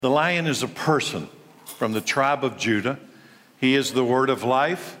The lion is a person from the tribe of Judah. He is the word of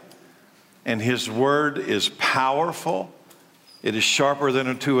life, and his word is powerful. It is sharper than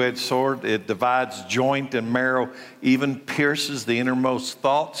a two-edged sword. It divides joint and marrow, even pierces the innermost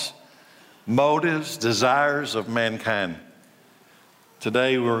thoughts, motives, desires of mankind.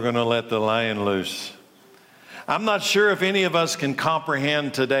 Today we're going to let the lion loose. I'm not sure if any of us can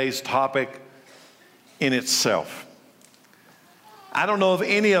comprehend today's topic in itself. I don't know if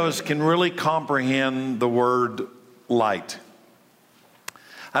any of us can really comprehend the word light.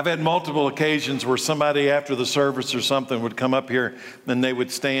 I've had multiple occasions where somebody after the service or something would come up here and they would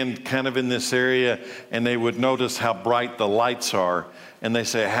stand kind of in this area and they would notice how bright the lights are. And they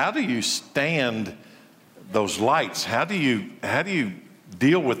say, how do you stand those lights? How do you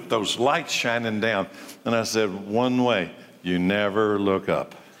deal with those lights shining down? And I said, one way, you never look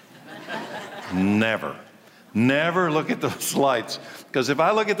up. Never look at those lights. Because if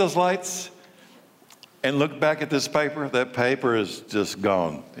I look at those lights and look back at this paper, that paper is just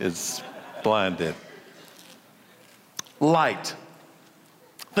gone. It's blinded. Light.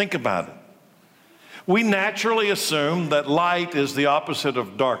 Think about it. We naturally assume that light is the opposite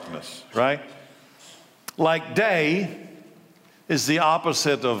of darkness, right? Like day is the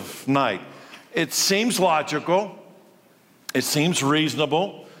opposite of night. It seems logical. It seems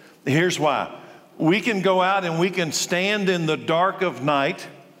reasonable. Here's why. We can go out and we can stand in the dark of night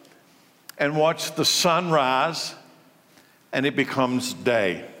and watch the sun rise, and it becomes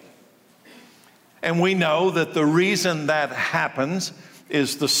day. And we know that the reason that happens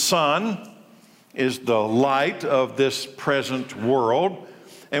is the sun is the light of this present world.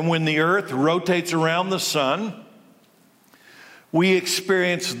 And when the earth rotates around the sun, we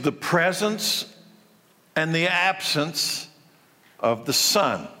experience the presence and the absence of the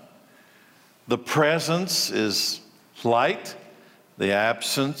sun. The presence is light, the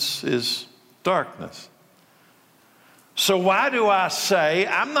absence is darkness. So why do I say,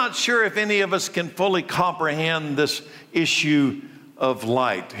 I'm not sure if any of us can fully comprehend this issue of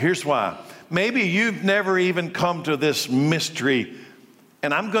light. Here's why. Maybe you've never even come to this mystery,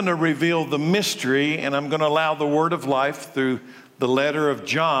 and I'm going to reveal the mystery, and I'm going to allow the word of life through the letter of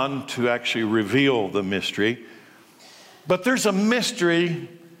John to actually reveal the mystery. But there's a mystery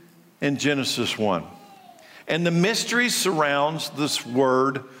in Genesis 1. And the mystery surrounds this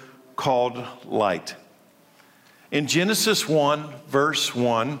word called light. In Genesis 1, verse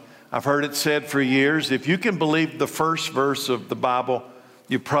 1, I've heard it said for years, if you can believe the first verse of the Bible,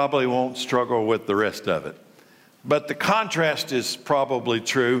 you probably won't struggle with the rest of it. But the contrast is probably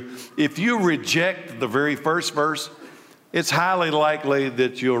true. If you reject the very first verse, it's highly likely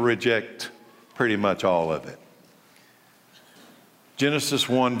that you'll reject pretty much all of it. Genesis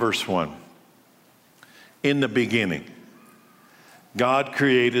 1, verse 1. In the beginning, God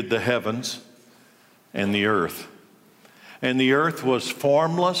created the heavens and the earth. And the earth was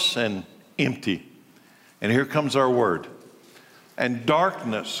formless and empty. And here comes our word. And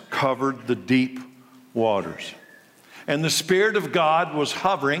darkness covered the deep waters. And the Spirit of God was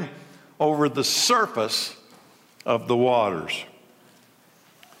hovering over the surface of the waters.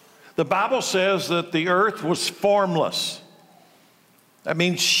 The Bible says that the earth was formless. That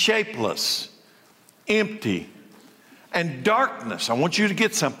means shapeless, empty, and darkness. I want you to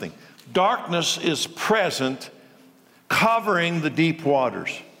get something. Darkness is present, covering the deep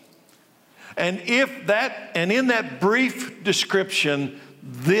waters. And in that brief description,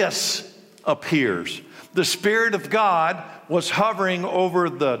 this appears. The Spirit of God was hovering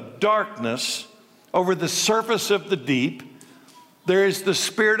over the darkness, over the surface of the deep. There is the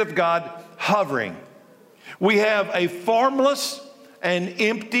Spirit of God hovering. We have a formless and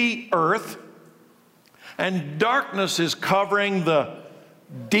empty earth, and darkness is covering the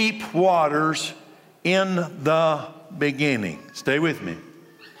deep waters in the beginning. Stay with me.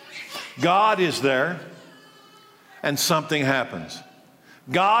 God is there, and something happens.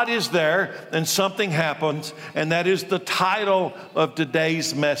 God is there, and something happens, and that is the title of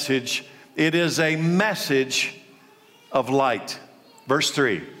today's message. It is a message of light. Verse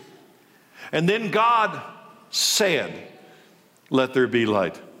 3. And then God said, let there be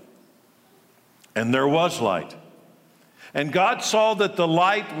light. And there was light. And God saw that the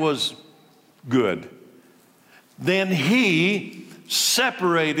light was good. Then he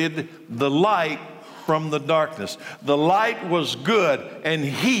separated the light from the darkness. The light was good, and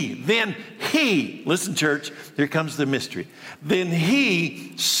then he, listen church, here comes the mystery. Then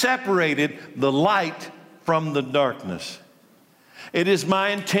he separated the light from the darkness. It is my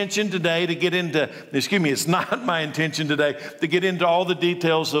intention today to get into, it's not my intention today to get into all the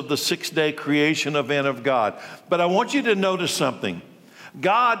details of the 6-day creation event of God. But I want you to notice something.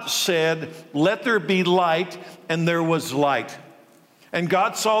 God said, "Let there be light," and there was light. And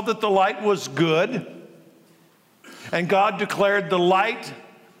God saw that the light was good, and God declared the light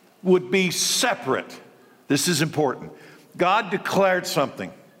would be separate. This is important. God declared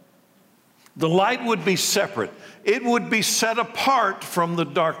something. The light would be separate. It would be set apart from the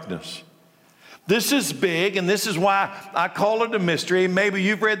darkness. This is big, and this is why I call it a mystery. Maybe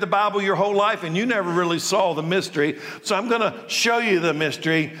you've read the Bible your whole life and you never really saw the mystery. So I'm going to show you the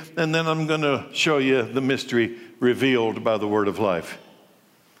mystery, and then I'm going to show you the mystery revealed by the word of life.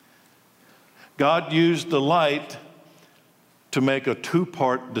 God used the light to make a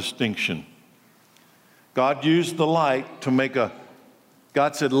two-part distinction. God used the light to make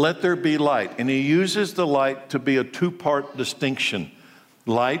God said, "Let there be light." And he uses the light to be a two-part distinction.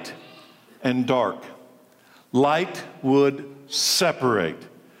 Light and dark. Light would separate.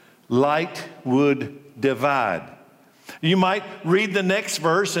 Light would divide. You might read the next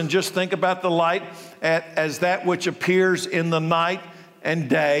verse and just think about the light as that which appears in the night and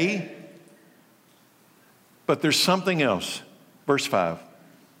day. But there's something else. Verse 5.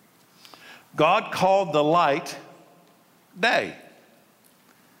 God called the light day,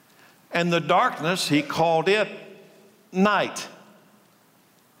 and the darkness, he called it night.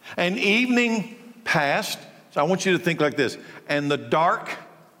 And evening passed. So I want you to think like this. And the dark,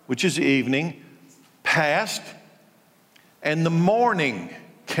 which is evening, passed, and the morning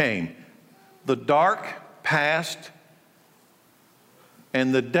came. The dark passed,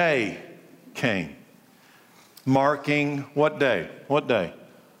 and the day came. Marking what day? What day?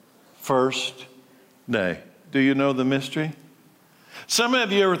 First day. Do you know the mystery? Some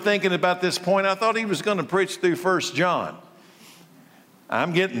of you are thinking about this point. I thought he was going to preach through 1 John.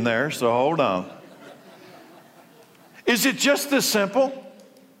 I'm getting there, so hold on. Is it just this simple?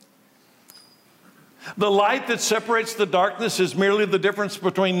 The light that separates the darkness is merely the difference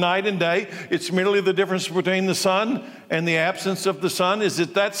between night and day. It's merely the difference between the sun and the absence of the sun. Is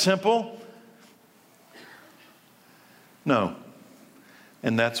it that simple? No.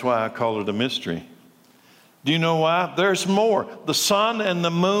 And that's why I call it a mystery. Do you know why? There's more. The sun and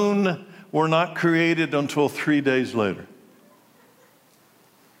the moon were not created until 3 days later.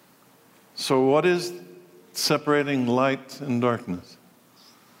 So what is separating light and darkness?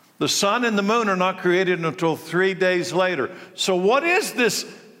 The sun and the moon are not created until 3 days later. So what is this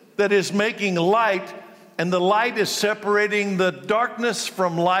that is making light, and the light is separating the darkness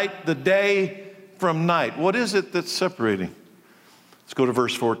from light, the day from night? What is it that's separating? Let's go to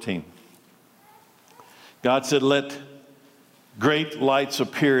verse 14. God said, "Let great lights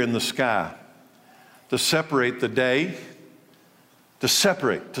appear in the sky to separate the day, to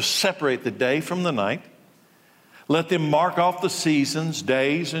separate the day from the night. Let them mark off the seasons,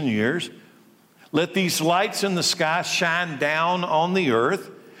 days, and years. Let these lights in the sky shine down on the earth."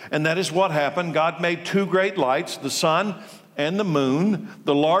 And that is what happened. God made two great lights, the sun and the moon,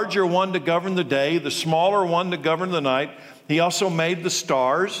 the larger one to govern the day, the smaller one to govern the night. He also made the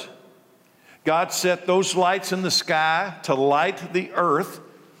stars. God set those lights in the sky to light the earth,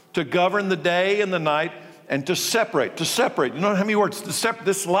 to govern the day and the night, and to separate. You know how many words? To separate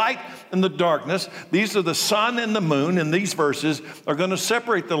this light and the darkness. These are the sun and the moon, and these verses are going to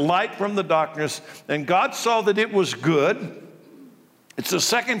separate the light from the darkness. And God saw that it was good. It's the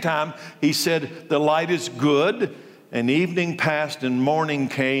second time he said the light is good. And evening passed and morning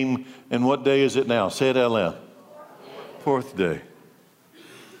came. And what day is it now? Say it out loud. Fourth day.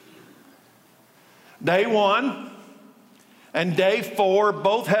 Day 1 and day 4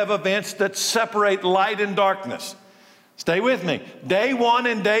 both have events that separate light and darkness. Stay with me. Day 1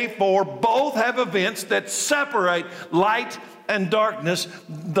 and day 4 both have events that separate light and darkness.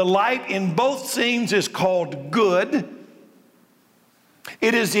 The light in both scenes is called good.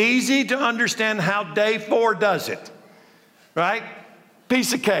 It is easy to understand how day 4 does it, right?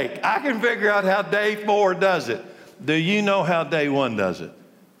 Piece of cake. I can figure out how day 4 does it. Do you know how day 1 does it?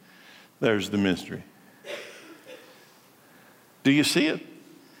 There's the mystery. Do you see it?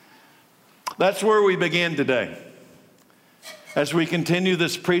 That's where we begin today, as we continue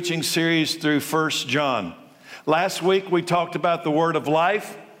this preaching series through 1 John. Last week we talked about the word of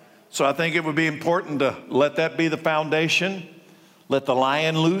life, so I think it would be important to let that be the foundation. Let the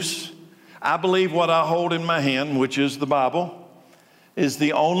lion loose. I believe what I hold in my hand, which is the Bible, is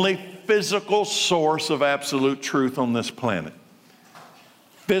the only physical source of absolute truth on this planet.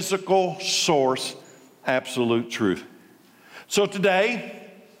 Physical source, absolute truth. So today,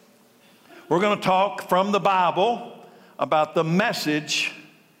 we're going to talk from the Bible about the message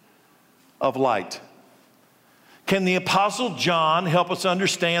of light. Can the Apostle John help us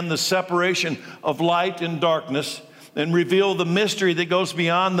understand the separation of light and darkness and reveal the mystery that goes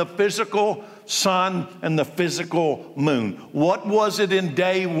beyond the physical sun and the physical moon. What was it in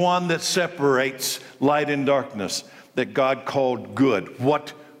day one that separates light and darkness that God called good?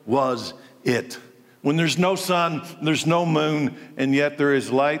 What was it? When there's no sun, there's no moon, and yet there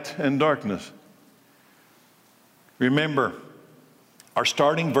is light and darkness. Remember, our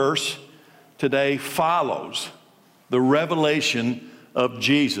starting verse today follows the revelation of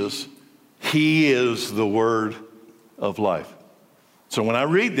Jesus. He is the Word of life. So when I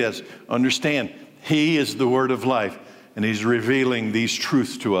read this, understand, He is the Word of life, and He's revealing these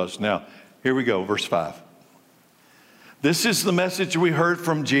truths to us. Now, here we go, verse 5. This is the message we heard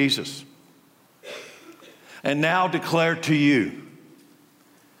from Jesus, and now declare to you,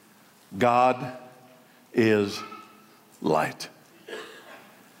 God is light,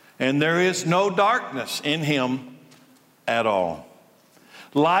 and there is no darkness in Him at all.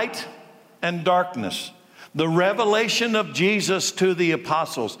 Light and darkness. The revelation of Jesus to the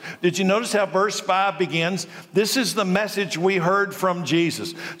apostles. Did you notice how verse 5 begins? This is the message we heard from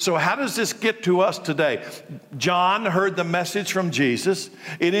Jesus. So how does this get to us today? John heard the message from Jesus.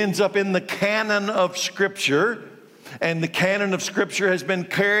 It ends up in the canon of Scripture. And the canon of Scripture has been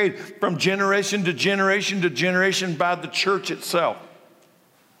carried from generation to generation to generation by the church itself.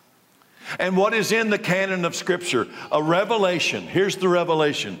 And what is in the canon of Scripture? A revelation. Here's the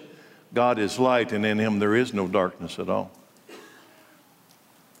revelation. God is light, and in Him there is no darkness at all.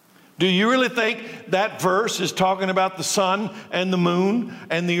 Do you really think that verse is talking about the sun and the moon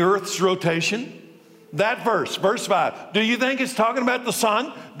and the earth's rotation? That verse 5, do you think it's talking about the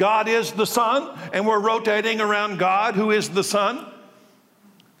sun? God is the sun, and we're rotating around God, who is the sun?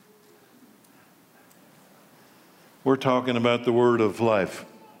 We're talking about the word of life,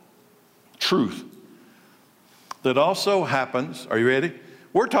 truth, that also happens, are you ready?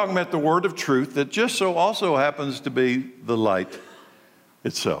 We're talking about the word of truth that just so also happens to be the light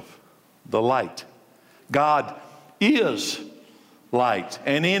itself. The light. God is light,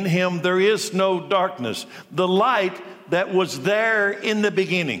 and in Him there is no darkness. The light that was there in the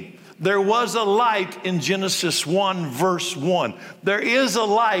beginning. There was a light in Genesis 1, verse 1. There is a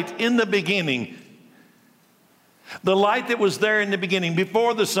light in the beginning. The light that was there in the beginning,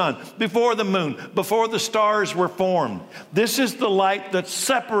 before the sun, before the moon, before the stars were formed. This is the light that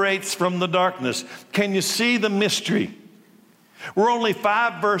separates from the darkness. Can you see the mystery? We're only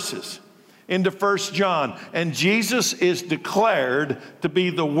 5 verses into 1 John, and Jesus is declared to be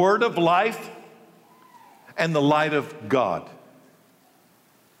the Word of life and the light of God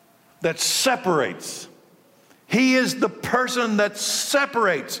that separates. He is the person that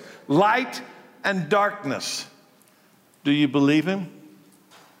separates light and darkness. Do you believe Him?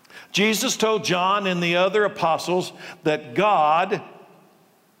 Jesus told John and the other apostles that God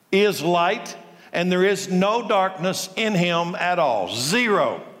is light and there is no darkness in Him at all.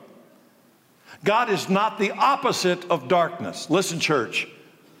 Zero. God is not the opposite of darkness. Listen, church.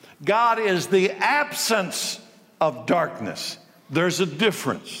 God is the absence of darkness. There's a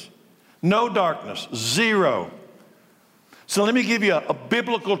difference. No darkness. Zero. So let me give you a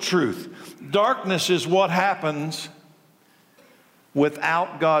biblical truth. Darkness is what happens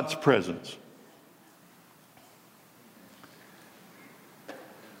without God's presence.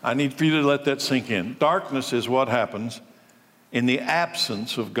 I need for you to let that sink in. Darkness is what happens in the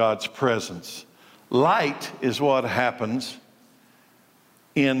absence of God's presence. Light is what happens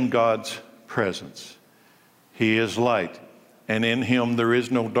in God's presence. He is light, and in Him there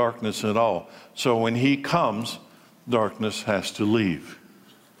is no darkness at all. So when He comes, darkness has to leave.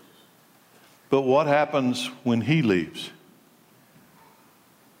 But what happens when He leaves?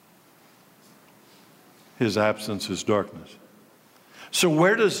 His absence is darkness. So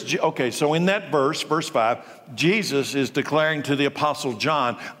so in that verse 5, Jesus is declaring to the Apostle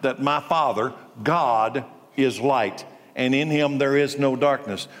John that my Father, God, is light, and in Him there is no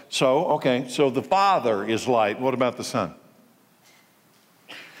darkness. So the Father is light. What about the Son?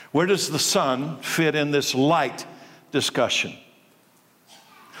 Where does the Son fit in this light discussion?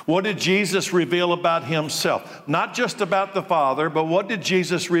 What did Jesus reveal about Himself? Not just about the Father, but what did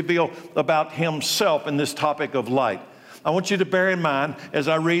Jesus reveal about Himself in this topic of light? I want you to bear in mind, as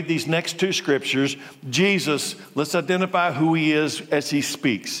I read these next 2 scriptures, Jesus, let's identify who He is as He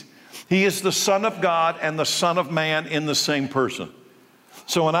speaks. He is the Son of God and the Son of Man in the same person.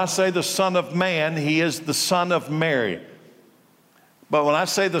 So when I say the Son of Man, He is the Son of Mary. But when I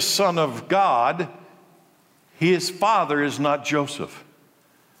say the Son of God, His father is not Joseph.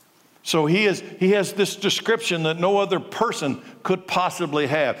 So he has this description that no other person could possibly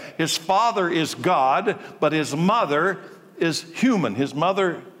have. His father is God, but His mother is human. His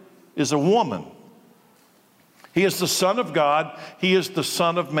mother is a woman. He is the Son of God. He is the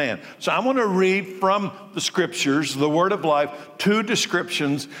Son of Man. So I want to read from the Scriptures, the Word of Life, 2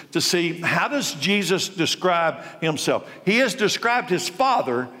 descriptions to see how does Jesus describe himself. He has described his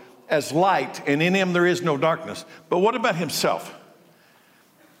Father as light, and in him there is no darkness. But what about himself?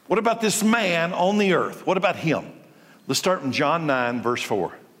 What about this man on the earth? What about him? Let's start in John 9, verse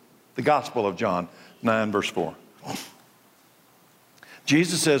 4. The Gospel of John 9, verse 4.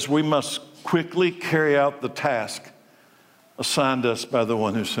 Jesus says we must quickly carry out the task assigned us by the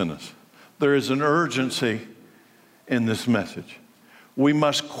one who sent us. There is an urgency in this message. We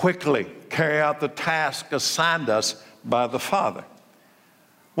must quickly carry out the task assigned us by the Father.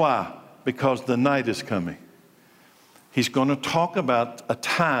 Why? Because the night is coming. He's going to talk about a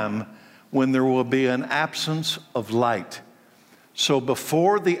time when there will be an absence of light. So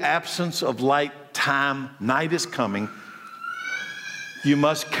before the absence of light time, night is coming, you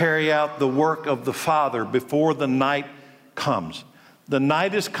must carry out the work of the Father before the night comes. The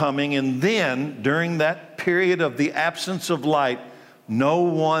night is coming, and then during that period of the absence of light, no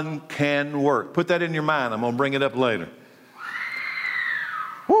one can work. Put that in your mind. I'm going to bring it up later.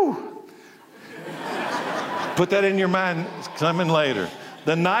 Woo! Put that in your mind. It's coming later.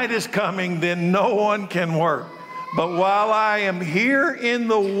 The night is coming, then no one can work. But while I am here in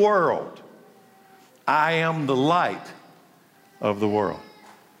the world, I am the light of the world.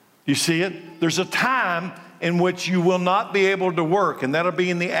 You see it? There's a time in which you will not be able to work, and that'll be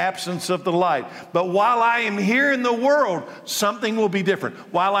in the absence of the light. But while I am here in the world, something will be different.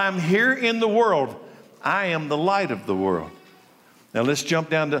 While I'm here in the world, I am the light of the world. Now let's jump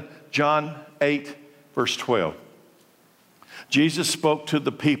down to John 8, verse 12. Jesus spoke to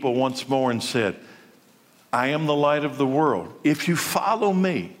the people once more and said, I am the light of the world. If you follow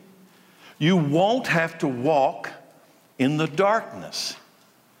me, you won't have to walk in the darkness.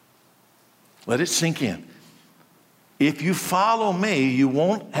 Let it sink in. If you follow me, you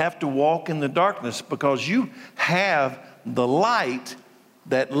won't have to walk in the darkness because you have the light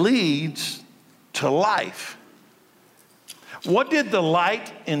that leads to life. What did the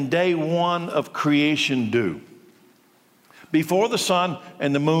light in day one of creation do? Before the sun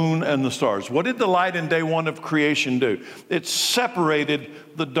and the moon and the stars, what did the light in day one of creation do? It separated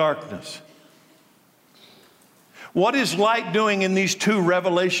the darkness. What is light doing in these 2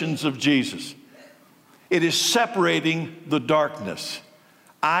 revelations of Jesus? It is separating the darkness.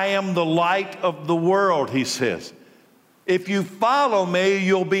 I am the light of the world, he says. If you follow me,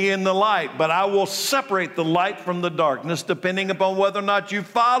 you'll be in the light, but I will separate the light from the darkness depending upon whether or not you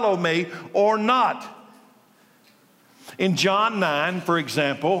follow me or not. In John 9, for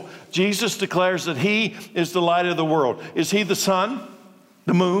example, Jesus declares that he is the light of the world. Is he the sun,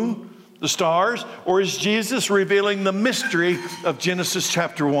 the moon, the stars, or is Jesus revealing the mystery of Genesis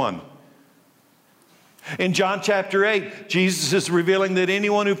chapter 1? In John chapter 8, Jesus is revealing that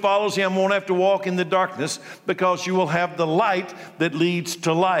anyone who follows him won't have to walk in the darkness because you will have the light that leads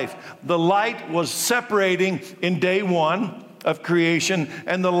to life. The light was separating in day one of creation,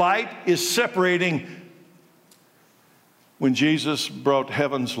 and the light is separating when Jesus brought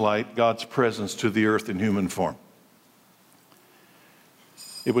heaven's light, God's presence, to the earth in human form.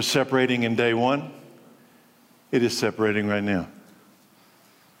 It was separating in day one. It is separating right now.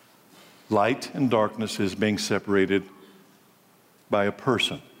 Light and darkness is being separated by a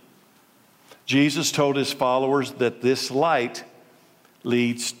person. Jesus told his followers that this light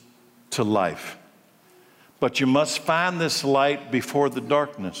leads to life. But you must find this light before the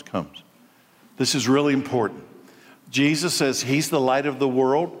darkness comes. This is really important. Jesus says he's the light of the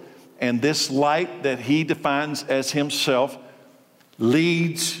world, and this light that he defines as himself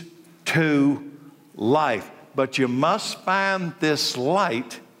leads to life. But you must find this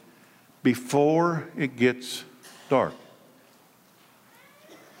light before it gets dark.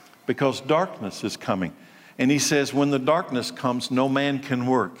 Because darkness is coming. And he says when the darkness comes, no man can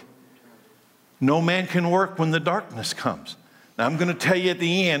work. No man can work when the darkness comes. Now I'm going to tell you at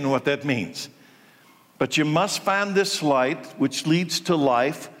the end what that means. But you must find this light which leads to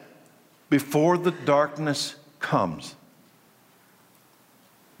life before the darkness comes.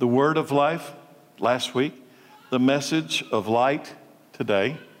 The word of life last week, the message of light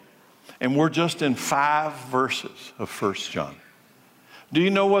today, and we're just in 5 verses of 1 John. Do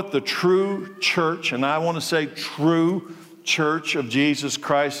you know what the true church, and I want to say true church of Jesus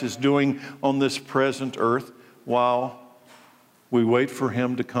Christ, is doing on this present earth while we wait for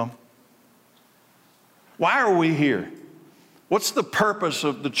him to come? Why are we here? What's the purpose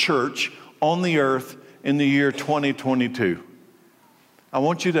of the church on the earth in the year 2022? I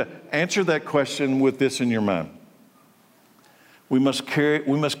want you to answer that question with this in your mind. We must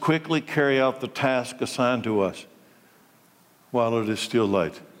quickly carry out the task assigned to us while it is still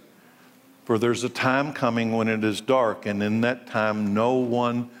light. For there's a time coming when it is dark, and in that time no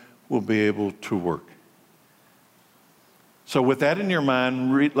one will be able to work. So with that in your mind,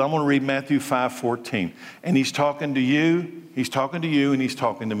 I'm going to read Matthew 5:14. And he's talking to you, and he's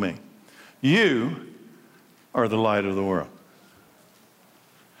talking to me. You are the light of the world.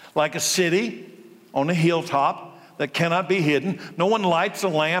 Like a city on a hilltop that cannot be hidden. No one lights a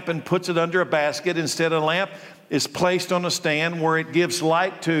lamp and puts it under a basket. Instead, a lamp is placed on a stand where it gives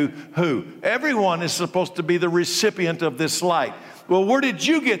light to who? Everyone is supposed to be the recipient of this light. Well, where did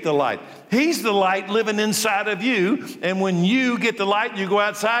you get the light? He's the light living inside of you. And when you get the light, you go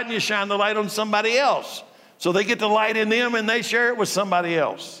outside and you shine the light on somebody else. So they get the light in them and they share it with somebody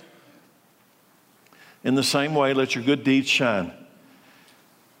else. In the same way, let your good deeds shine.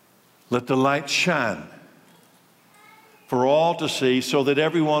 Let the light shine for all to see, so that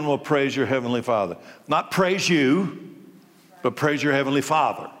everyone will praise your Heavenly Father. Not praise you, but praise your Heavenly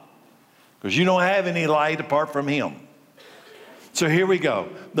Father. Because you don't have any light apart from Him. So here we go.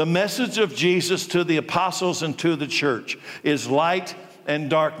 The message of Jesus to the apostles and to the church is light and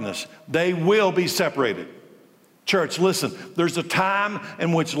darkness. They will be separated. Church, listen, there's a time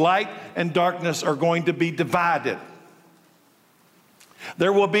in which light and darkness are going to be divided.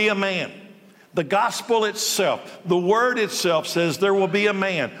 There will be a man. The gospel itself, the word itself says there will be a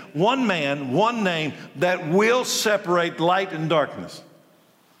man, one name that will separate light and darkness.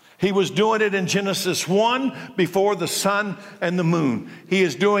 He was doing it in Genesis 1 before the sun and the moon. He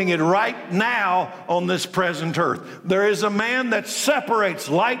is doing it right now on this present earth. There is a man that separates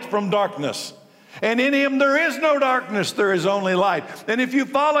light from darkness. And in Him there is no darkness, there is only light. And if you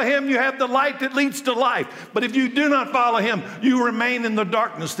follow Him, you have the light that leads to life. But if you do not follow Him, you remain in the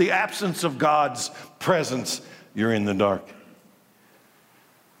darkness, the absence of God's presence. You're in the dark.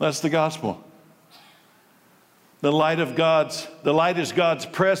 That's the gospel. The light is God's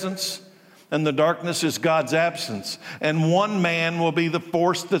presence, and the darkness is God's absence. And one man will be the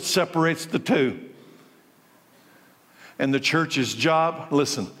force that separates the two. And the church's job,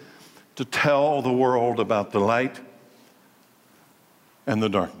 listen, to tell the world about the light and the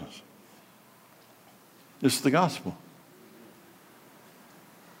darkness. This is the gospel.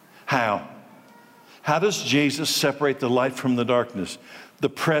 How? How does Jesus separate the light from the darkness, the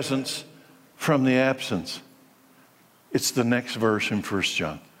presence from the absence? It's the next verse in 1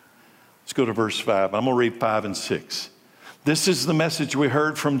 John. Let's go to verse 5. I'm going to read 5 and 6. This is the message we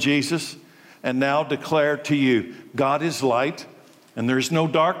heard from Jesus and now declare to you. God is light, and there's no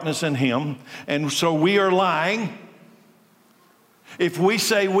darkness in Him. And so we are lying if we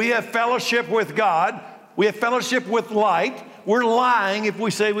say we have fellowship with God, we have fellowship with light. We're lying if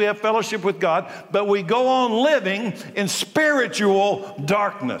we say we have fellowship with God, but we go on living in spiritual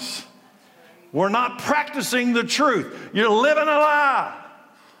darkness. We're not practicing the truth. You're living a lie.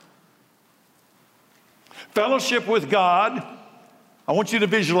 Fellowship with God, I want you to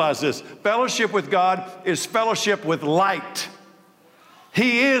visualize this. Fellowship with God is fellowship with light.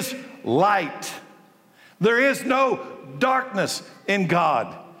 He is light. There is no darkness in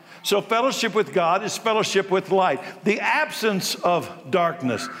God. So fellowship with God is fellowship with light. The absence of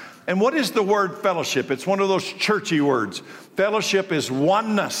darkness. And what is the word fellowship? It's one of those churchy words. Fellowship is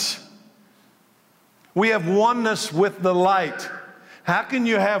oneness. We have oneness with the light. How can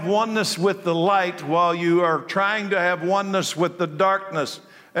you have oneness with the light while you are trying to have oneness with the darkness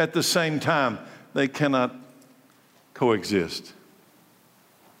at the same time? They cannot coexist.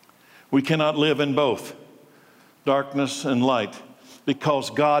 We cannot live in both darkness and light because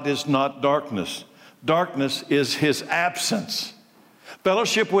God is not darkness. Darkness is His absence.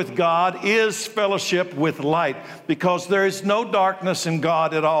 Fellowship with God is fellowship with light because there is no darkness in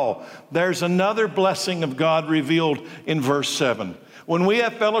God at all. There's another blessing of God revealed in verse 7. When we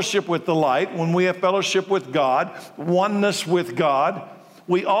have fellowship with the light, when we have fellowship with God, oneness with God,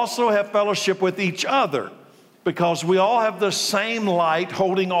 we also have fellowship with each other because we all have the same light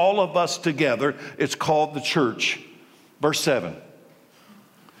holding all of us together. It's called the church. Verse 7.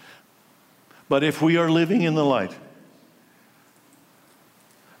 But if we are living in the light,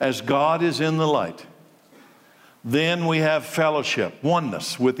 as God is in the light, then we have fellowship,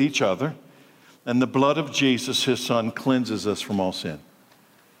 oneness with each other, and the blood of Jesus, His Son, cleanses us from all sin.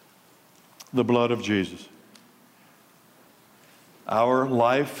 The blood of Jesus. Our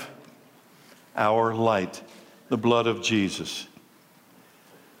life, our light, the blood of Jesus.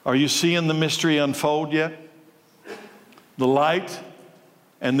 Are you seeing the mystery unfold yet? The light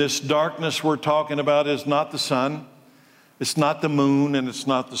and this darkness we're talking about is not the sun. It's not the moon and it's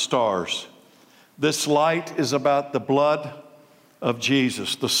not the stars. This light is about the blood of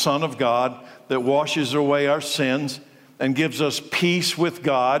Jesus, the Son of God, that washes away our sins and gives us peace with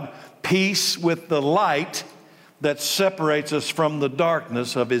God, peace with the light that separates us from the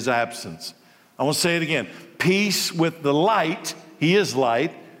darkness of his absence. I want to say it again. Peace with the light, he is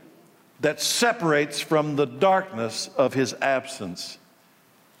light, that separates from the darkness of his absence.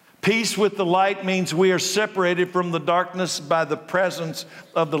 Peace with the light means we are separated from the darkness by the presence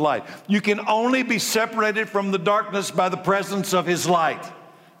of the light. You can only be separated from the darkness by the presence of his light.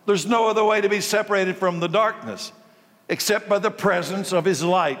 There's no other way to be separated from the darkness except by the presence of his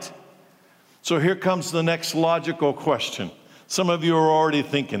light. So here comes the next logical question. Some of you are already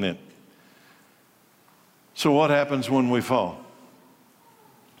thinking it. So what happens when we fall?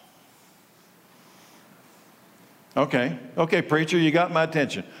 Okay, preacher, you got my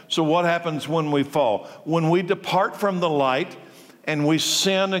attention. So what happens when we fall? When we depart from the light and we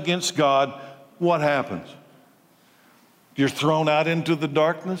sin against God, what happens? You're thrown out into the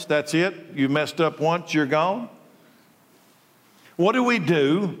darkness. That's it. You messed up once, you're gone. What do we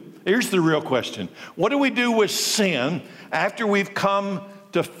do? Here's the real question. What do we do with sin after we've come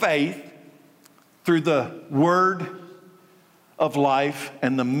to faith through the word of life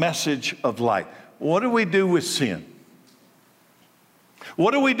and the message of light? What do we do with sin?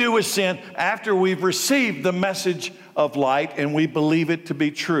 What do we do with sin after we've received the message of light and we believe it to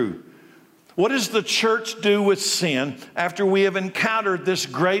be true? What does the church do with sin after we have encountered this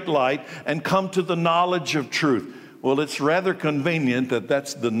great light and come to the knowledge of truth? Well, it's rather convenient that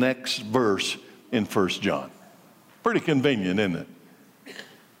that's the next verse in 1 John. Pretty convenient, isn't it?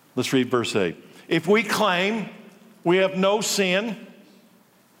 Let's read verse 8. If we claim we have no sin,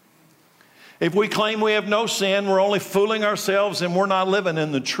 if we claim we have no sin, we're only fooling ourselves and we're not living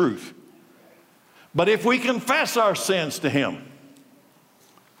in the truth. But if we confess our sins to him,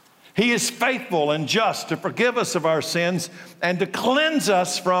 he is faithful and just to forgive us of our sins and to cleanse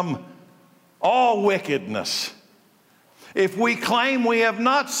us from all wickedness. If we claim we have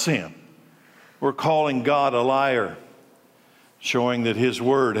not sinned, we're calling God a liar, showing that his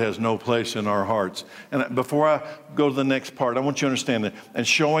word has no place in our hearts. And before I go to the next part, I want you to understand that. And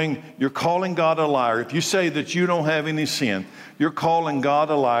showing, you're calling God a liar. If you say that you don't have any sin, you're calling God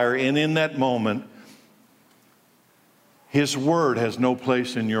a liar. And in that moment, his word has no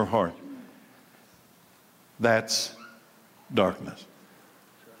place in your heart. That's darkness.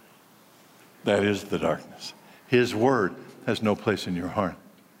 That is the darkness. His word has no place in your heart.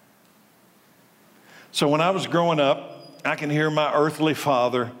 So when I was growing up, I can hear my earthly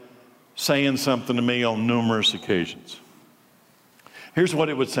father saying something to me on numerous occasions. Here's what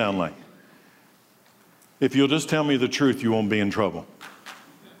it would sound like. If you'll just tell me the truth, you won't be in trouble.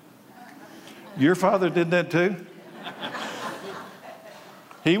 Your father did that too?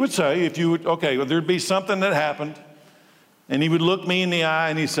 He would say, if you would, okay, well, there'd be something that happened, and he would look me in the eye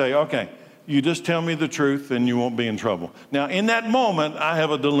and he'd say, okay, you just tell me the truth and you won't be in trouble. Now, in that moment, I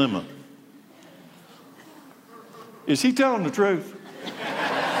have a dilemma. Is he telling the truth?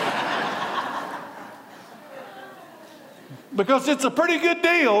 Because it's a pretty good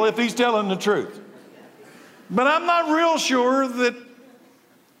deal if he's telling the truth. But I'm not real sure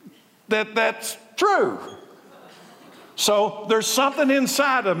that's true. So there's something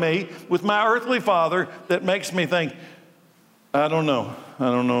inside of me with my earthly father that makes me think, I don't know.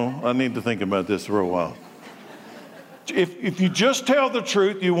 I need to think about this for a while. If you just tell the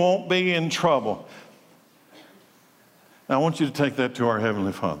truth, you won't be in trouble. Now, I want you to take that to our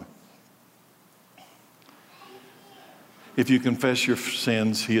Heavenly Father. If you confess your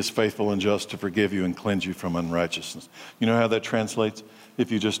sins, he is faithful and just to forgive you and cleanse you from unrighteousness. You know how that translates? If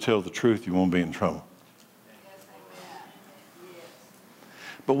you just tell the truth, you won't be in trouble.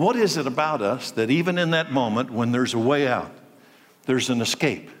 But what is it about us that even in that moment when there's a way out, there's an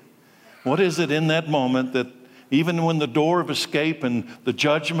escape? What is it in that moment that even when the door of escape and the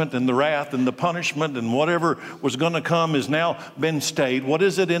judgment and the wrath and the punishment and whatever was going to come has now been stayed, what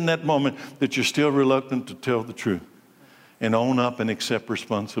is it in that moment that you're still reluctant to tell the truth and own up and accept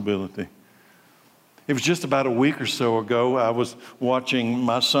responsibility? It was just about a week or so ago, I was watching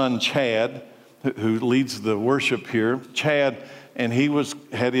my son Chad, who leads the worship here. Chad, and he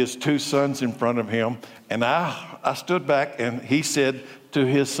had his two sons in front of him, and I stood back and he said to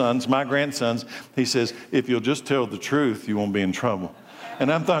his sons, my grandsons, he says, if you'll just tell the truth, you won't be in trouble.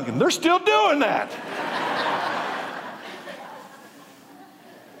 And I'm thinking, they're still doing that.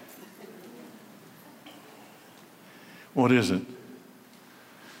 What is it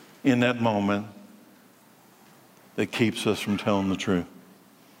in that moment that keeps us from telling the truth?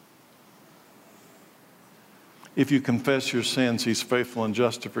 If you confess your sins, he's faithful and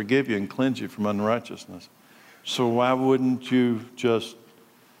just to forgive you and cleanse you from unrighteousness. So why wouldn't you just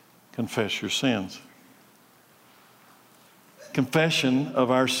confess your sins? Confession of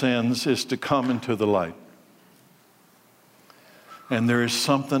our sins is to come into the light. And there is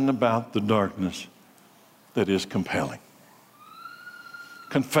something about the darkness that is compelling.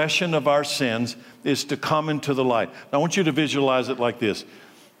 Confession of our sins is to come into the light. Now, I want you to visualize it like this.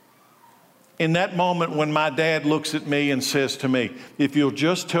 In that moment when my dad looks at me and says to me, if you'll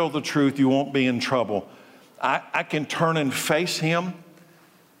just tell the truth, you won't be in trouble. I can turn and face him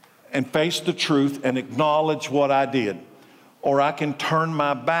and face the truth and acknowledge what I did. Or I can turn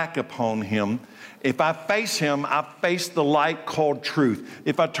my back upon him. If I face him, I face the light called truth.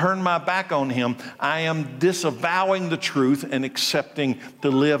 If I turn my back on him, I am disavowing the truth and accepting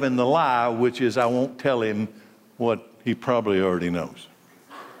to live in the lie, which is I won't tell him what he probably already knows.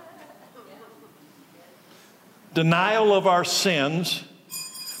 Denial of our sins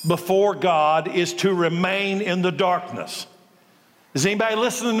before God is to remain in the darkness. Is anybody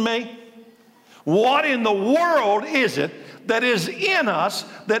listening to me? What in the world is it that is in us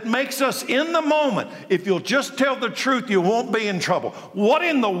that makes us in the moment? If you'll just tell the truth, you won't be in trouble. What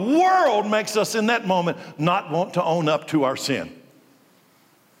in the world makes us in that moment not want to own up to our sin?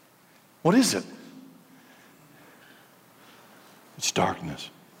 What is it? It's darkness.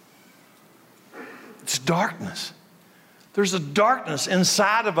 It's darkness. There's a darkness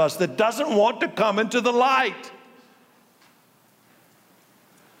inside of us that doesn't want to come into the light.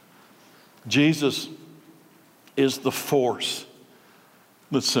 Jesus is the force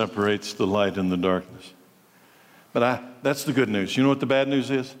that separates the light and the darkness. But that's the good news. You know what the bad news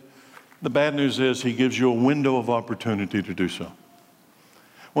is? The bad news is he gives you a window of opportunity to do so.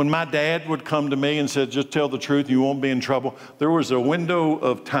 When my dad would come to me and said, just tell the truth, you won't be in trouble, there was a window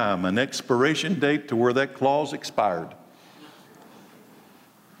of time, an expiration date to where that clause expired.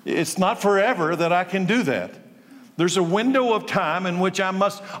 It's not forever that I can do that. There's a window of time in which I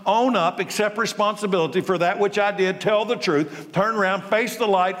must own up, accept responsibility for that which I did, tell the truth, turn around, face the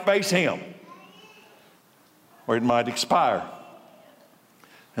light, face him. Or it might expire.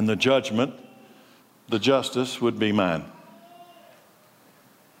 And the judgment, the justice would be mine.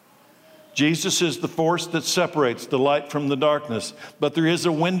 Jesus is the force that separates the light from the darkness, but there is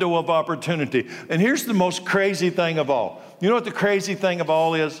a window of opportunity. And here's the most crazy thing of all. You know what the crazy thing of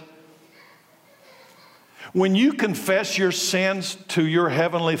all is? When you confess your sins to your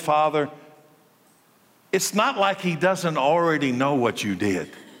Heavenly Father, it's not like He doesn't already know what you did.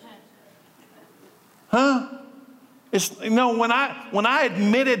 Huh? When I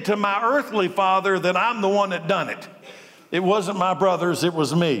admitted to my earthly father that I'm the one that done it, it wasn't my brothers, it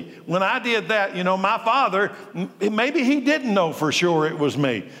was me. When I did that, my father, maybe he didn't know for sure it was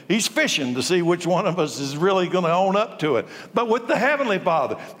me. He's fishing to see which one of us is really going to own up to it. But with the Heavenly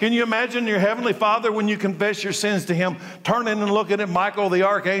Father, can you imagine your Heavenly Father when you confess your sins to Him, turning and looking at Michael the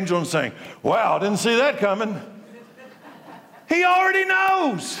archangel and saying, wow, didn't see that coming. He already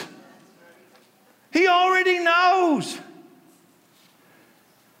knows. He already knows.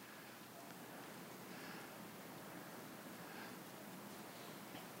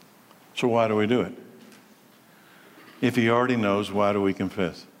 So why do we do it? If He already knows, why do we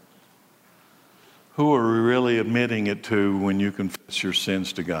confess? Who are we really admitting it to when you confess your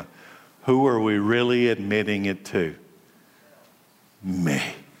sins to God? Who are we really admitting it to? Me.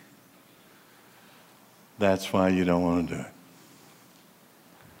 That's why you don't want to do it.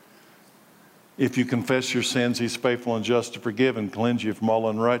 If you confess your sins, He's faithful and just to forgive and cleanse you from all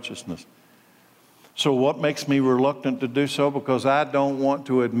unrighteousness. So what makes me reluctant to do so? Because I don't want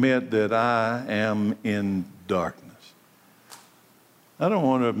to admit that I am in darkness. I don't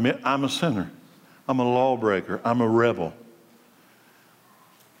want to admit I'm a sinner. I'm a lawbreaker. I'm a rebel.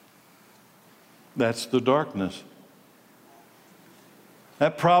 That's the darkness.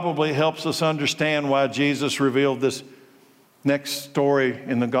 That probably helps us understand why Jesus revealed this next story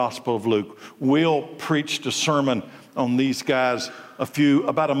in the Gospel of Luke. Will preached a sermon on these guys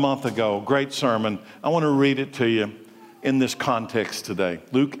about a month ago. Great sermon. I want to read it to you in this context today.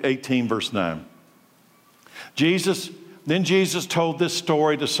 Luke 18, verse 9. Then Jesus told this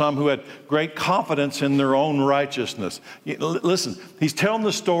story to some who had great confidence in their own righteousness. Listen, He's telling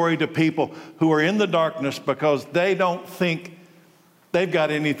the story to people who are in the darkness because they don't think they've got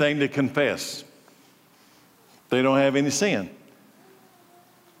anything to confess. They don't have any sin.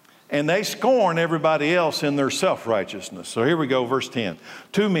 And they scorn everybody else in their self-righteousness. So here we go, verse 10.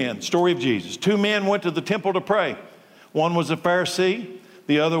 2 men, story of Jesus. 2 men went to the temple to pray. One was a Pharisee,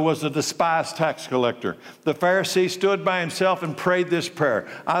 the other was a despised tax collector. The Pharisee stood by himself and prayed this prayer.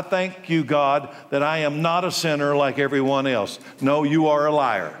 I thank you, God, that I am not a sinner like everyone else. No, you are a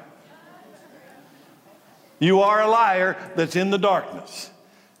liar. You are a liar that's in the darkness.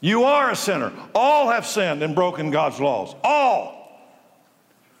 You are a sinner. All have sinned and broken God's laws. All.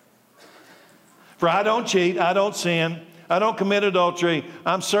 For I don't cheat, I don't sin, I don't commit adultery.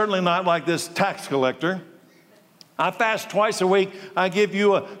 I'm certainly not like this tax collector. I fast twice a week. I give you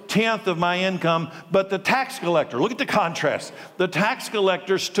 1/10 of my income. But the tax collector, look at the contrast. The tax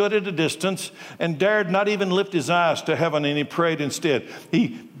collector stood at a distance and dared not even lift his eyes to heaven, and he prayed instead.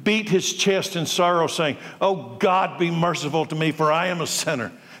 He beat his chest in sorrow, saying, "Oh God, be merciful to me, for I am a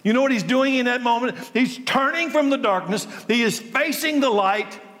sinner." You know what he's doing in that moment? He's turning from the darkness. He is facing the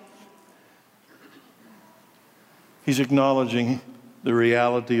light. He's acknowledging the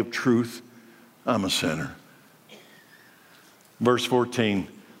reality of truth. I'm a sinner. Verse 14,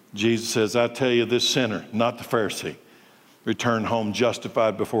 Jesus says, I tell you, this sinner, not the Pharisee, return home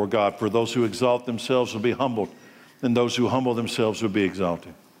justified before God. For those who exalt themselves will be humbled, and those who humble themselves will be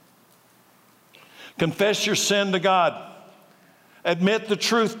exalted. Confess your sin to God. Admit the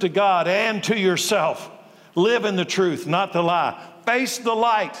truth to God and to yourself. Live in the truth, not the lie. Face the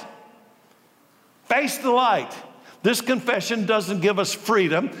light. Face the light. This confession doesn't give us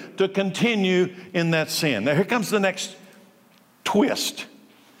freedom to continue in that sin. Now here comes the next twist.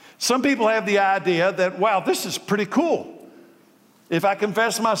 Some people have the idea that, wow, this is pretty cool. If I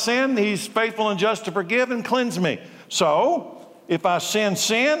confess my sin, he's faithful and just to forgive and cleanse me. So if I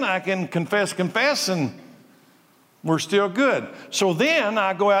sin, I can confess, and we're still good. So then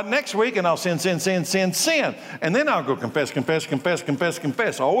I go out next week and I'll sin. And then I'll go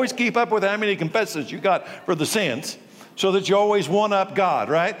confess. Always keep up with how many confesses you got for the sins so that you always one up God,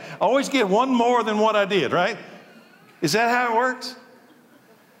 right? Always get one more than what I did, right? Is that how it works?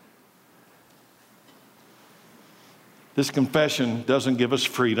 This confession doesn't give us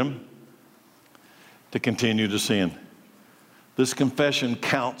freedom to continue to sin. This confession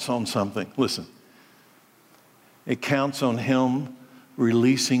counts on something. Listen. It counts on Him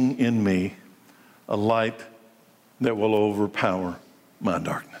releasing in me a light that will overpower my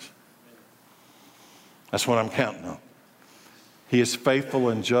darkness. That's what I'm counting on. He is faithful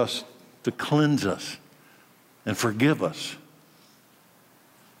and just to cleanse us and forgive us.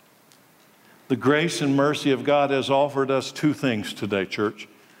 The grace and mercy of God has offered us two things today, church.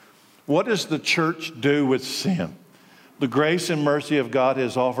 What does the church do with sin? The grace and mercy of God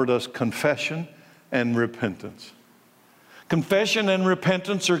has offered us confession and repentance. Confession and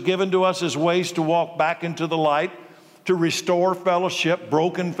repentance are given to us as ways to walk back into the light, to restore fellowship,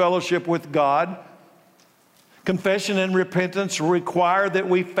 broken fellowship with God. Confession and repentance require that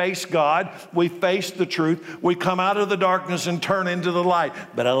we face God, we face the truth, we come out of the darkness and turn into the light.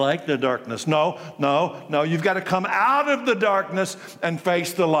 But I like the darkness. No, you've got to come out of the darkness and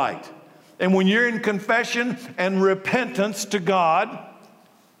face the light. And when you're in confession and repentance to God,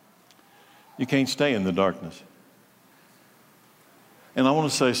 you can't stay in the darkness. And I want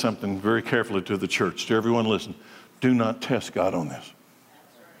to say something very carefully to the church, to everyone listen. Do not test God on this.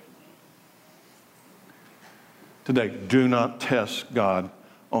 Today, do not test God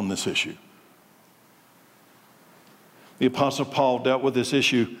on this issue. The Apostle Paul dealt with this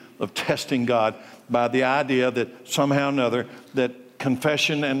issue of testing God by the idea that somehow or another that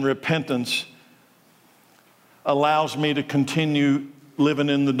confession and repentance allows me to continue living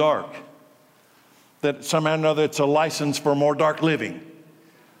in the dark. That somehow or another it's a license for more dark living.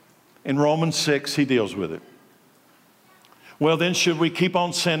 In Romans 6, he deals with it. Well, then, should we keep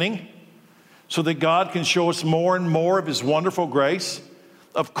on sinning so that God can show us more and more of His wonderful grace?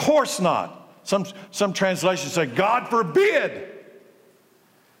 Of course not. Some translations say, God forbid.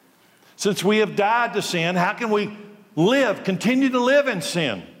 Since we have died to sin, how can we continue to live in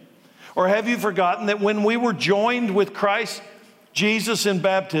sin? Or have you forgotten that when we were joined with Christ Jesus in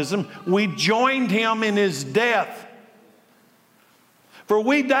baptism, we joined Him in His death? For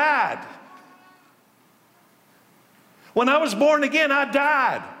we died. When I was born again, I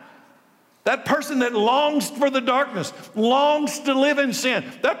died. That person that longs for the darkness, longs to live in sin,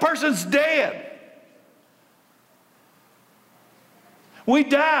 that person's dead. We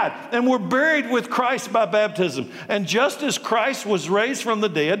died and were buried with Christ by baptism. And just as Christ was raised from the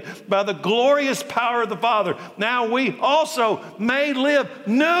dead by the glorious power of the Father, now we also may live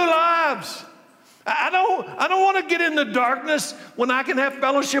new lives. I don't want to get in the darkness when I can have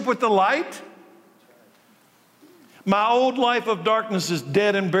fellowship with the light. My old life of darkness is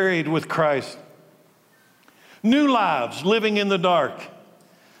dead and buried with Christ. New lives living in the dark.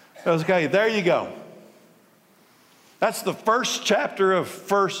 Okay, there you go. That's the first chapter of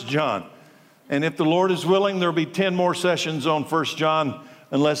 1 John. And if the Lord is willing, there'll be 10 more sessions on 1 John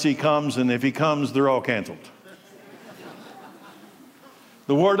unless He comes. And if He comes, they're all canceled.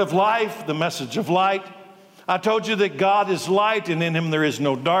 The word of life, the message of light, I told you that God is light and in him there is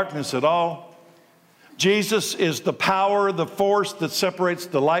no darkness at all. Jesus is the power, the force that separates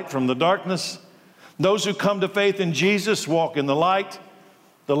the light from the darkness. Those who come to faith in Jesus walk in the light.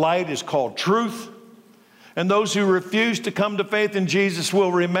 The light is called truth. And those who refuse to come to faith in Jesus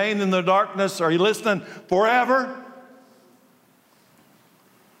will remain in the darkness. Are you listening? Forever.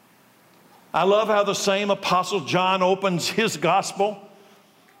 I love how the same Apostle John opens his gospel.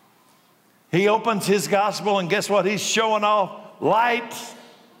 He opens his gospel, and guess what? He's showing off light.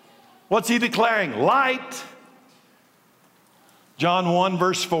 What's he declaring? Light. John 1,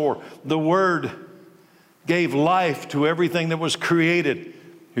 verse 4. The Word gave life to everything that was created.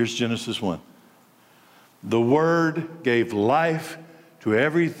 Here's Genesis 1. The Word gave life to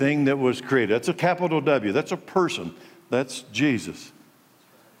everything that was created. That's a capital W. That's a person. That's Jesus.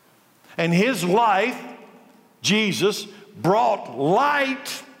 And his life, Jesus, brought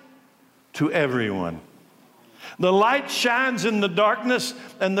light to everyone. The light shines in the darkness,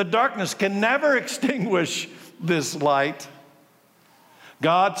 and the darkness can never extinguish this light.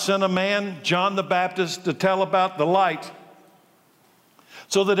 God sent a man, John the Baptist, to tell about the light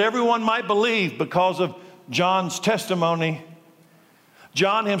so that everyone might believe because of John's testimony.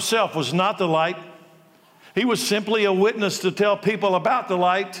 John himself was not the light. He was simply a witness to tell people about the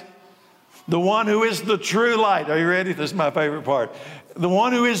light. The one who is the true light. Are you ready? This is my favorite part. The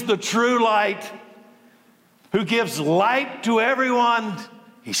one who is the true light, who gives light to everyone,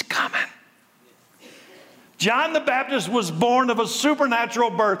 he's coming. John the Baptist was born of a supernatural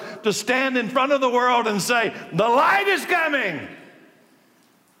birth to stand in front of the world and say, the light is coming.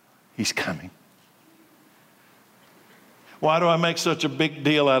 He's coming. Why do I make such a big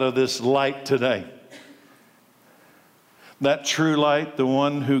deal out of this light today? That true light, the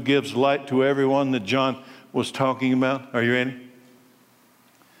one who gives light to everyone that John was talking about. Are you ready?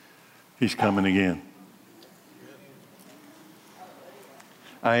 He's coming again.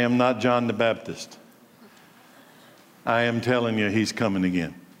 I am not John the Baptist. I am telling you, he's coming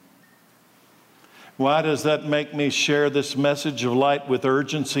again. Why does that make me share this message of light with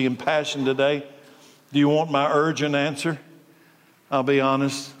urgency and passion today? Do you want my urgent answer? I'll be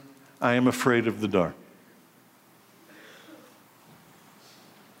honest, I am afraid of the dark.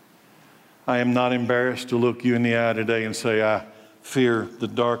 I am not embarrassed to look you in the eye today and say, I fear the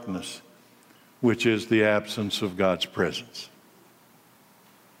darkness, which is the absence of God's presence.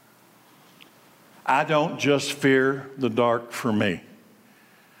 I don't just fear the dark for me.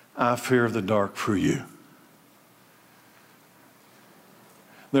 I fear the dark for you.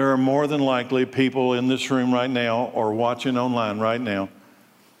 There are more than likely people in this room right now or watching online right now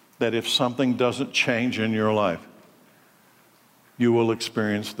that if something doesn't change in your life, you will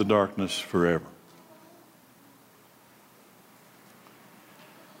experience the darkness forever.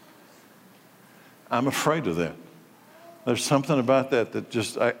 I'm afraid of that. There's something about that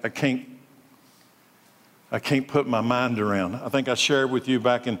just I can't put my mind around. I think I shared with you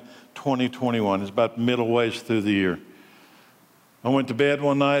back in 2021. It's about middle ways through the year. I went to bed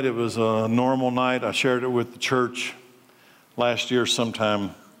one night. It was a normal night. I shared it with the church last year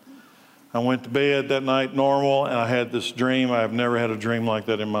sometime. I went to bed that night normal, and I had this dream. I've never had a dream like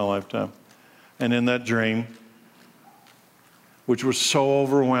that in my lifetime. And in that dream, which was so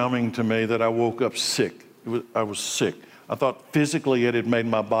overwhelming to me that I woke up sick. I was sick. I thought physically it had made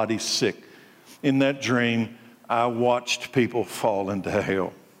my body sick. In that dream, I watched people fall into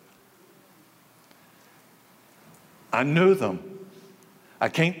hell. I knew them. I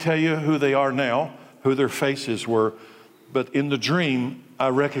can't tell you who they are now, who their faces were, but in the dream, I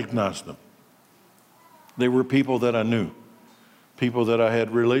recognized them. They were people that I knew, people that I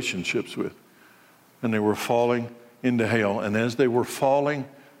had relationships with, and they were falling into hell. And as they were falling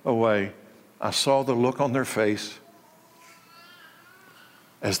away, I saw the look on their face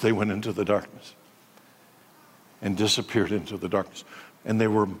as they went into the darkness and disappeared into the darkness. And there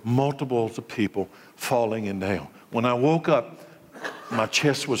were multiples of people falling into hell. When I woke up, my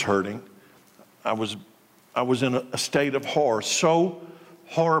chest was hurting. I was in a state of horror. So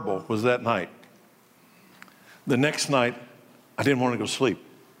horrible was that night. The next night, I didn't want to go to sleep.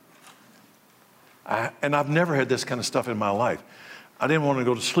 And I've never had this kind of stuff in my life. I didn't want to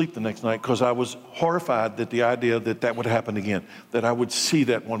go to sleep the next night because I was horrified that the idea that would happen again, that I would see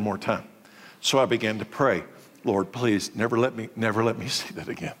that one more time. So I began to pray, Lord, please never let me see that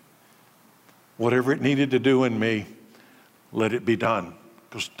again. Whatever it needed to do in me, let it be done,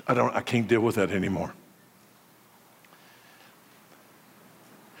 because I can't deal with that anymore.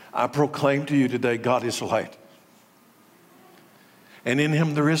 I proclaim to you today, God is light. And in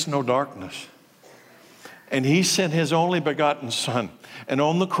him there is no darkness. And he sent his only begotten Son. And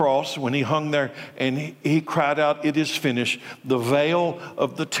on the cross, when he hung there and he cried out, "It is finished," the veil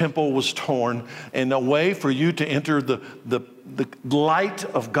of the temple was torn, and a way for you to enter the light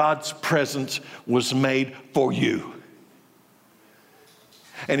of God's presence was made for you.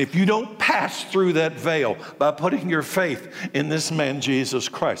 And if you don't pass through that veil by putting your faith in this man, Jesus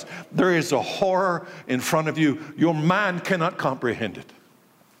Christ, there is a horror in front of you. Your mind cannot comprehend it.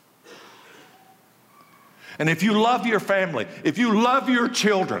 And if you love your family, if you love your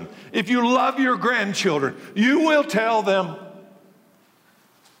children, if you love your grandchildren, you will tell them,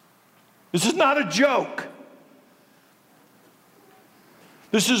 this is not a joke.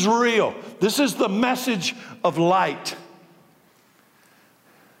 This is real. This is the message of light.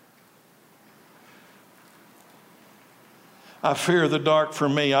 I fear the dark for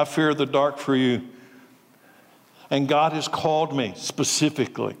me. I fear the dark for you. And God has called me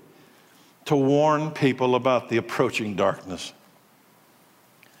specifically to warn people about the approaching darkness.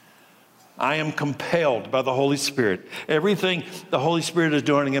 I am compelled by the Holy Spirit. Everything the Holy Spirit is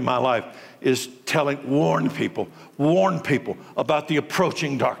doing in my life is warn people about the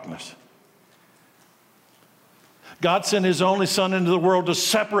approaching darkness. God sent his only Son into the world to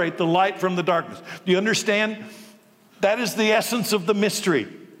separate the light from the darkness. Do you understand? That is the essence of the mystery.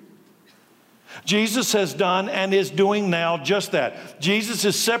 Jesus has done and is doing now just that. Jesus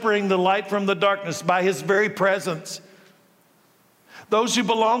is separating the light from the darkness by his very presence. Those who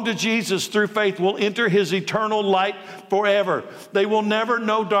belong to Jesus through faith will enter his eternal light forever. They will never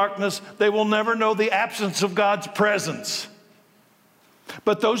know darkness. They will never know the absence of God's presence.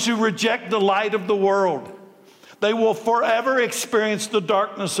 But those who reject the light of the world, they will forever experience the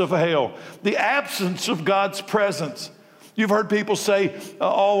darkness of hell, the absence of God's presence. You've heard people say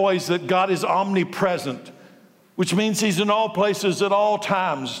always that God is omnipresent, which means he's in all places at all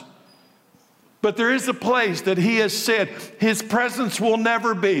times. But there is a place that he has said his presence will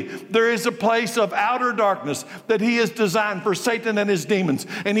never be. There is a place of outer darkness that he has designed for Satan and his demons.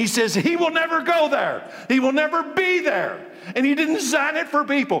 And he says he will never go there. He will never be there. And he didn't design it for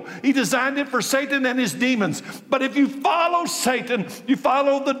people. He designed it for Satan and his demons. But if you follow Satan, you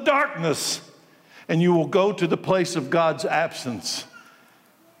follow the darkness, and you will go to the place of God's absence,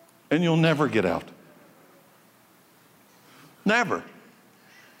 and you'll never get out. Never.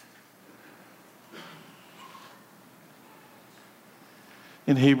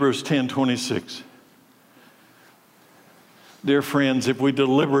 In Hebrews 10:26, dear friends, if we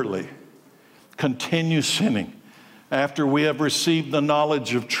deliberately continue sinning after we have received the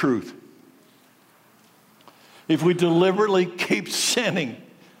knowledge of truth, if we deliberately keep sinning,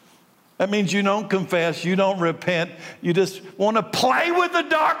 that means you don't confess, you don't repent, you just want to play with the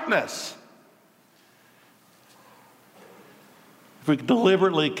darkness. If we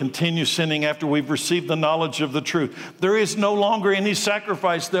deliberately continue sinning after we've received the knowledge of the truth, there is no longer any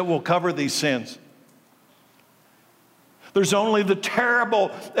sacrifice that will cover these sins. There's only the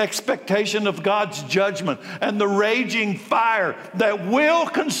terrible expectation of God's judgment and the raging fire that will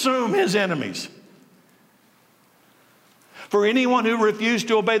consume his enemies. For anyone who refused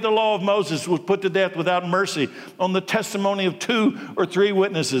to obey the law of Moses was put to death without mercy on the testimony of 2 or 3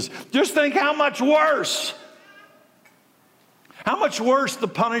 witnesses. Just think how much worse the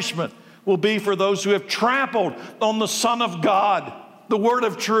punishment will be for those who have trampled on the Son of God, the word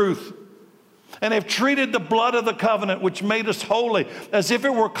of truth, and have treated the blood of the covenant which made us holy as if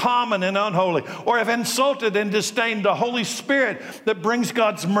it were common and unholy, or have insulted and disdained the Holy Spirit that brings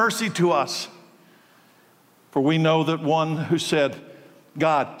God's mercy to us. For we know that one who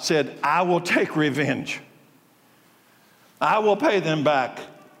God said, I will take revenge. I will pay them back.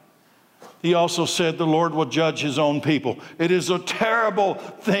 He also said the Lord will judge his own people. It is a terrible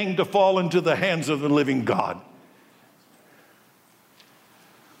thing to fall into the hands of the living God.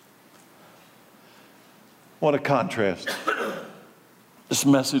 What a contrast. This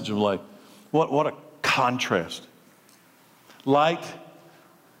message of light. What a contrast. Light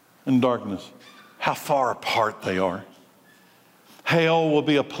and darkness. How far apart they are. Hell will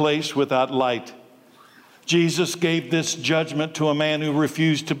be a place without light. Jesus gave this judgment to a man who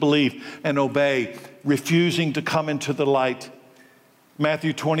refused to believe and obey, refusing to come into the light.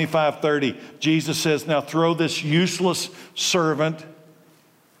 Matthew 25:30, Jesus says, now throw this useless servant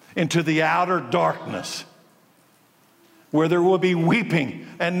into the outer darkness, where there will be weeping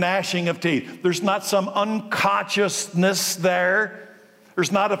and gnashing of teeth. There's not some unconsciousness there.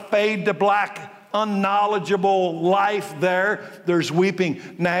 There's not a fade to black, unknowledgeable life there. There's weeping,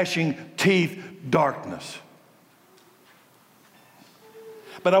 gnashing teeth, darkness.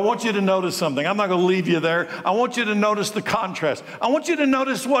 But I want you to notice something. I'm not going to leave you there. I want you to notice the contrast. I want you to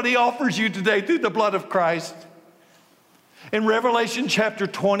notice what he offers you today through the blood of Christ. In Revelation chapter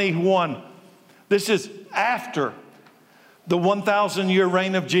 21, this is after the 1,000-year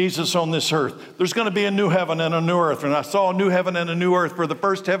reign of Jesus on this earth. There's going to be a new heaven and a new earth. And I saw a new heaven and a new earth, for the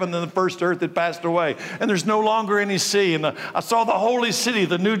first heaven and the first earth had passed away. And there's no longer any sea. And I saw the holy city,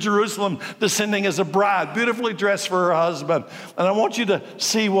 the new Jerusalem, descending as a bride, beautifully dressed for her husband. And I want you to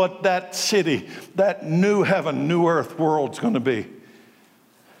see what that city, that new heaven, new earth world's going to be.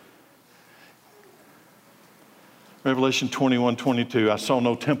 Revelation 21:22, I saw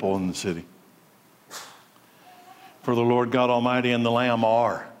no temple in the city. For the Lord God Almighty and the Lamb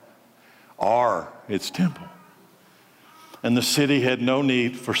are its temple. And the city had no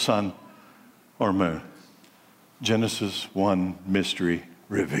need for sun or moon. Genesis 1 mystery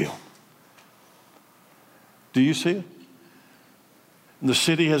revealed. Do you see it? The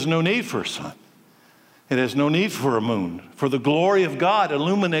city has no need for a sun. It has no need for a moon. For the glory of God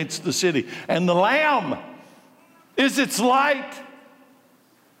illuminates the city. And the Lamb is its light.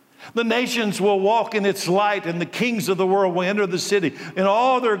 The nations will walk in its light, and the kings of the world will enter the city in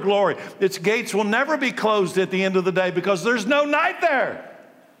all their glory. Its gates will never be closed at the end of the day because there's no night there.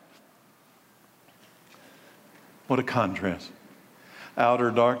 What a contrast. Outer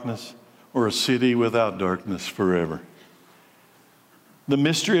darkness or a city without darkness forever. The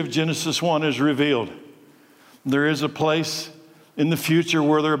mystery of Genesis 1 is revealed. There is a place in the future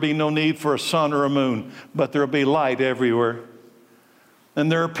where there will be no need for a sun or a moon, but there will be light everywhere. And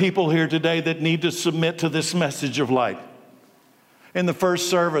there are people here today that need to submit to this message of light. In the first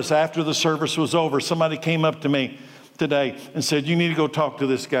service, after the service was over, somebody came up to me today and said, you need to go talk to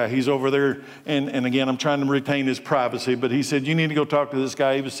this guy. He's over there. And again, I'm trying to retain his privacy, but he said, you need to go talk to this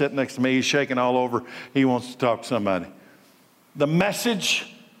guy. He was sitting next to me. He's shaking all over. He wants to talk to somebody. The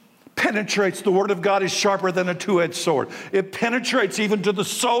message penetrates. The Word of God is sharper than a two-edged sword. It penetrates even to the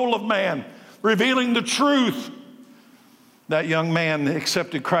soul of man, revealing the truth. That young man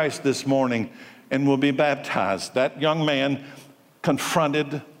accepted Christ this morning and will be baptized. That young man,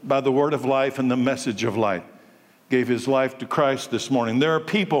 confronted by the word of life and the message of light, gave his life to Christ this morning. There are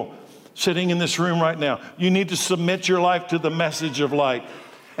people sitting in this room right now. You need to submit your life to the message of light.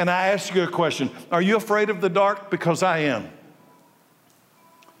 And I ask you a question. Are you afraid of the dark? Because I am.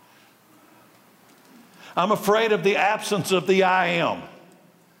 I'm afraid of the absence of the I am.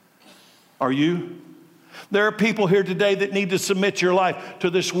 Are you? There are people here today that need to submit your life to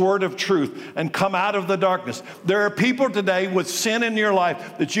this word of truth and come out of the darkness. There are people today with sin in your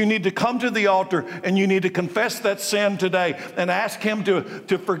life that you need to come to the altar and you need to confess that sin today and ask Him to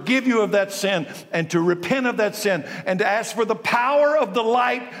forgive you of that sin and to repent of that sin and to ask for the power of the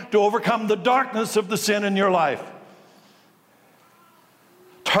light to overcome the darkness of the sin in your life.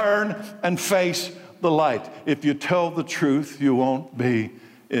 Turn and face the light. If you tell the truth, you won't be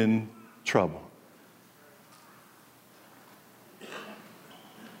in trouble.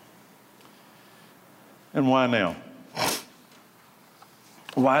 And why now?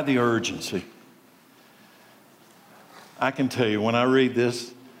 Why the urgency? I can tell you when I read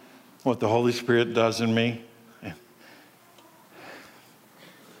this, what the Holy Spirit does in me.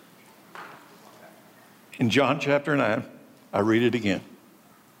 In John chapter 9, I read it again.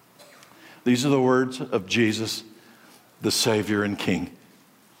 These are the words of Jesus, the Savior and King.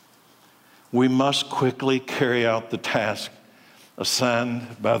 We must quickly carry out the task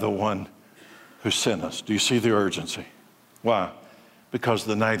assigned by the one who sent us. Do you see the urgency? Why? Because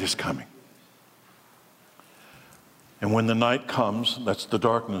the night is coming. And when the night comes, that's the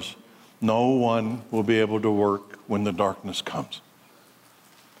darkness, no one will be able to work when the darkness comes.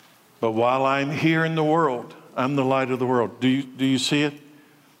 But while I'm here in the world, I'm the light of the world. Do you see it?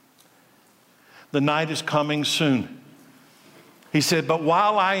 The night is coming soon. He said, but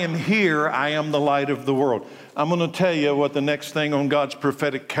while I am here, I am the light of the world. I'm going to tell you what the next thing on God's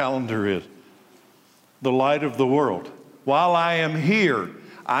prophetic calendar is. The light of the world. While I am here,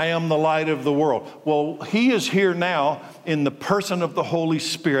 I am the light of the world. Well, He is here now in the person of the Holy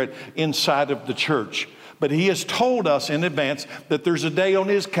Spirit inside of the church. But He has told us in advance that there's a day on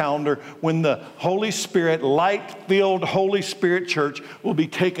His calendar when the Holy Spirit, light-filled Holy Spirit church will be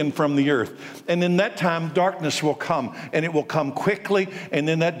taken from the earth. And in that time, darkness will come, and it will come quickly, and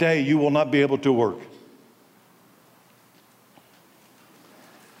in that day, you will not be able to work.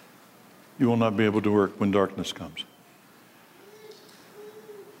 You will not be able to work when darkness comes.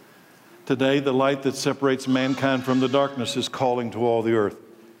 Today, the light that separates mankind from the darkness is calling to all the earth.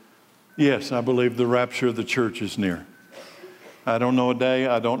 Yes, I believe the rapture of the church is near. I don't know a day,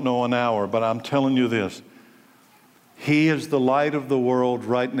 I don't know an hour, but I'm telling you this. He is the light of the world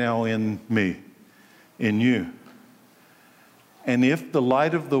right now in me, in you. And if the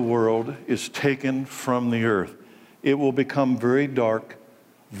light of the world is taken from the earth, it will become very dark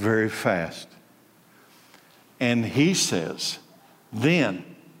very fast. And he says, then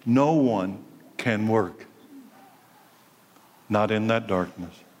no one can work. Not in that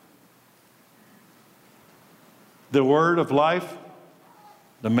darkness. The word of life,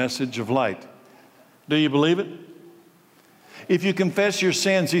 the message of light. Do you believe it? If you confess your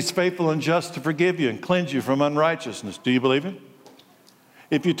sins, he's faithful and just to forgive you and cleanse you from unrighteousness. Do you believe him?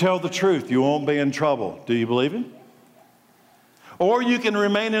 If you tell the truth, you won't be in trouble. Do you believe him? Or you can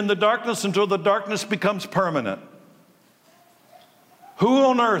remain in the darkness until the darkness becomes permanent. Who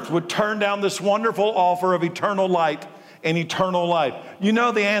on earth would turn down this wonderful offer of eternal light and eternal life? You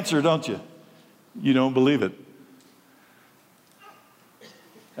know the answer, don't you? You don't believe it.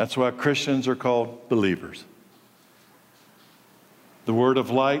 That's why Christians are called believers. The word of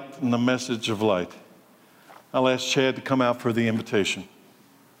light and the message of light. I'll ask Chad to come out for the invitation.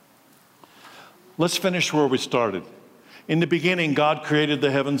 Let's finish where we started. In the beginning, God created the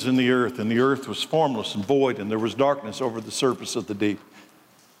heavens and the earth was formless and void, and there was darkness over the surface of the deep.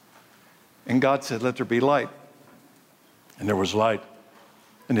 And God said, let there be light. And there was light,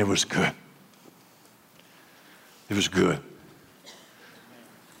 and it was good. It was good.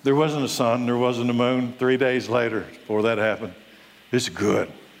 There wasn't a sun, there wasn't a moon 3 days later before that happened. It's good.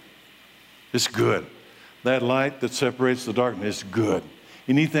 It's good. That light that separates the darkness is good.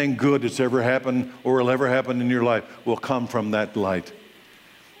 Anything good that's ever happened or will ever happen in your life will come from that light.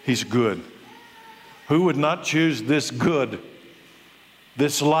 He's good. Who would not choose this good,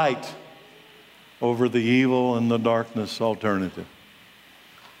 this light, over the evil and the darkness alternative?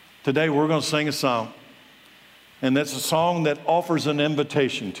 Today we're going to sing a song. And that's a song that offers an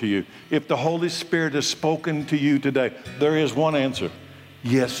invitation to you. If the Holy Spirit has spoken to you today, there is one answer.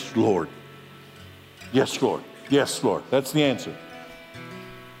 Yes, Lord. Yes, Lord. Yes, Lord. That's the answer.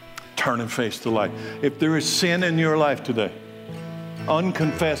 Turn and face the light. If there is sin in your life today,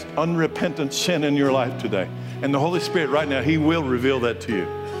 unconfessed, unrepentant sin in your life today, and the Holy Spirit right now, he will reveal that to you.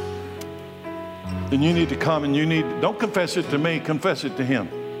 Then you need to come and don't confess it to me, confess it to him.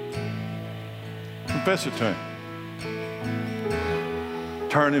 Confess it to him.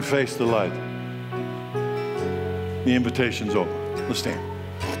 Turn and face the light. The invitation's open. Let's stand.